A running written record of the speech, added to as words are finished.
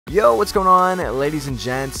Yo, what's going on, ladies and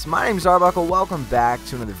gents? My name is Arbuckle. Welcome back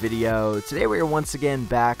to another video. Today we are once again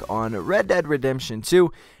back on Red Dead Redemption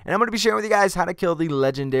 2, and I'm going to be sharing with you guys how to kill the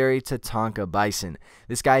legendary Tatanka Bison.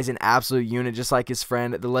 This guy's an absolute unit, just like his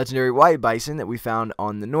friend, the legendary white bison that we found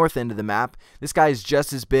on the north end of the map. This guy is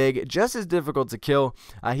just as big, just as difficult to kill.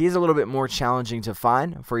 He is a little bit more challenging to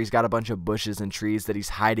find, for he's got a bunch of bushes and trees that he's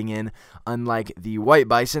hiding in, unlike the white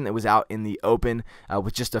bison that was out in the open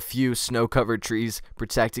with just a few snow-covered trees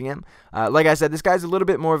protecting him. Like I said, this guy's a little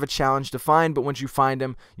bit more of a challenge to find, but once you find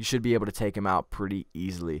him, you should be able to take him out pretty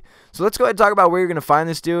easily. So let's go ahead and talk about where you're going to find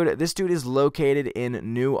this dude. This dude is located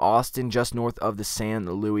in New Austin, just north of the San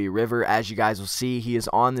Luis River. As you guys will see, he is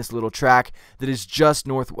on this little track that is just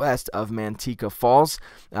northwest of Manteca Falls.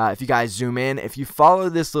 If you guys zoom in, if you follow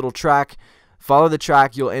this little track, follow the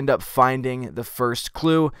track, you'll end up finding the first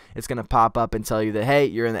clue. It's going to pop up and tell you that, hey,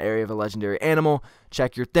 you're in the area of a legendary animal.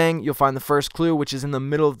 Check your thing. You'll find the first clue, which is in the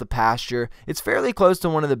middle of the pasture. It's fairly close to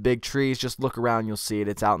one of the big trees. Just look around, you'll see it.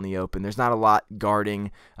 It's out in the open. There's not a lot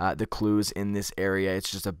guarding the clues in this area.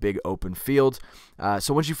 It's just a big open field.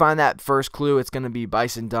 So once you find that first clue, it's going to be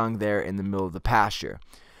bison dung there in the middle of the pasture.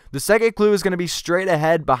 The second clue is going to be straight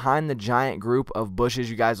ahead behind the giant group of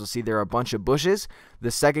bushes. You guys will see there are a bunch of bushes.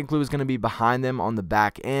 The second clue is going to be behind them on the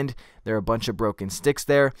back end. There are a bunch of broken sticks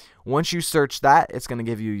there. Once you search that, it's going to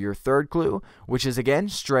give you your third clue, which is, again,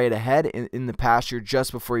 straight ahead in the pasture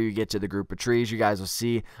just before you get to the group of trees. You guys will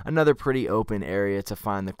see another pretty open area to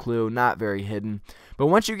find the clue, not very hidden. But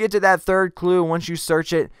once you get to that third clue, once you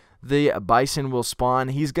search it, the bison will spawn.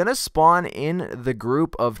 He's going to spawn in the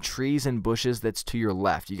group of trees and bushes that's to your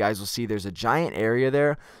left. You guys will see there's a giant area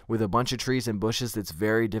there with a bunch of trees and bushes that's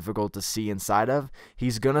very difficult to see inside of.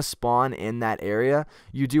 He's going to spawn in that area.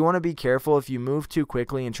 You do want to be careful. If you move too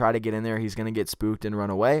quickly and try to get in there, he's going to get spooked and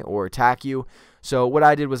run away or attack you. So what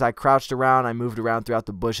I did was I crouched around, I moved around throughout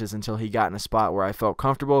the bushes until he got in a spot where I felt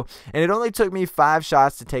comfortable, and it only took me 5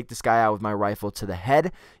 shots to take this guy out with my rifle to the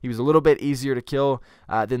head. He was a little bit easier to kill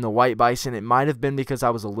than the white bison. It might have been because I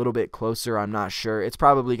was a little bit closer, I'm not sure. It's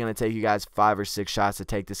probably going to take you guys 5 or 6 shots to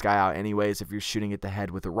take this guy out anyways if you're shooting at the head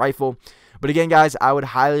with a rifle. But again, guys, I would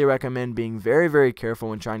highly recommend being very, very careful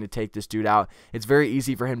when trying to take this dude out. It's very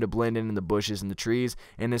easy for him to blend in the bushes and the trees,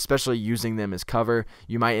 and especially using them as cover,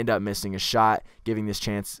 you might end up missing a shot, giving this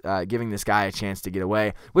guy a chance to get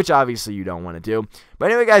away, which obviously you don't want to do. But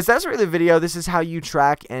anyway, guys, that's really the video. This is how you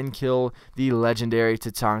track and kill the legendary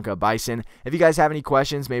Tatanka Bison. If you guys have any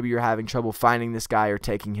questions, maybe you're having trouble finding this guy or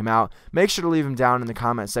taking him out, make sure to leave them down in the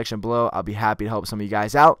comment section below. I'll be happy to help some of you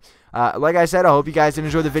guys out. Like I said, I hope you guys did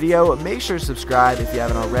enjoy the video. Make sure to subscribe if you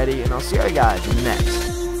haven't already, and I'll see you guys in the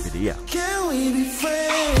next video. Can we be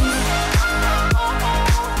friends?